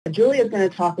Julia is going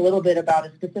to talk a little bit about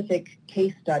a specific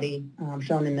case study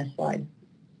shown in this slide.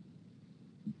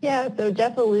 Yeah, so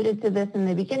Jeff alluded to this in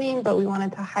the beginning, but we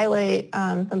wanted to highlight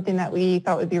something that we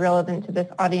thought would be relevant to this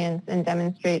audience and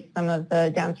demonstrate some of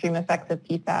the downstream effects of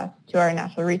PFAS to our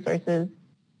natural resources.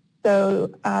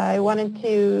 So I wanted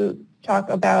to talk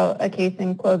about a case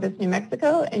in Clovis, New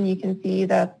Mexico, and you can see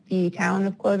that the town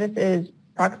of Clovis is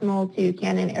proximal to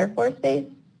Cannon Air Force Base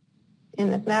in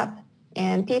this map.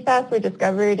 And PFAS were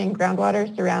discovered in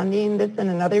groundwater surrounding this and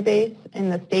another base,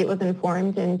 and the state was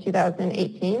informed in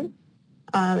 2018.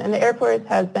 And the Air Force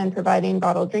has been providing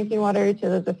bottled drinking water to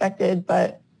those affected,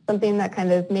 but something that kind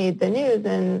of made the news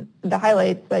and the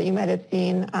highlights that you might have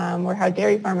seen were how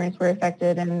dairy farmers were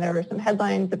affected, and there were some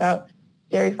headlines about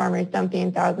dairy farmers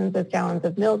dumping thousands of gallons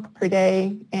of milk per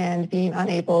day and being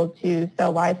unable to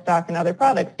sell livestock and other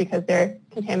products because they're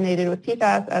contaminated with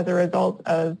PFAS as a result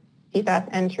of PFAS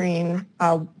entering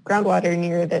groundwater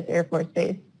near this Air Force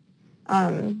base.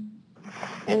 And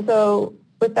so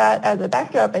with that as a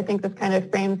backdrop, I think this kind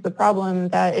of frames the problem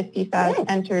that if PFAS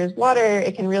enters water,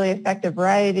 it can really affect a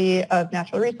variety of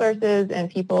natural resources and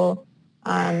people,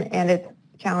 and it's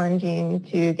challenging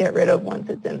to get rid of once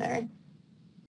it's in there.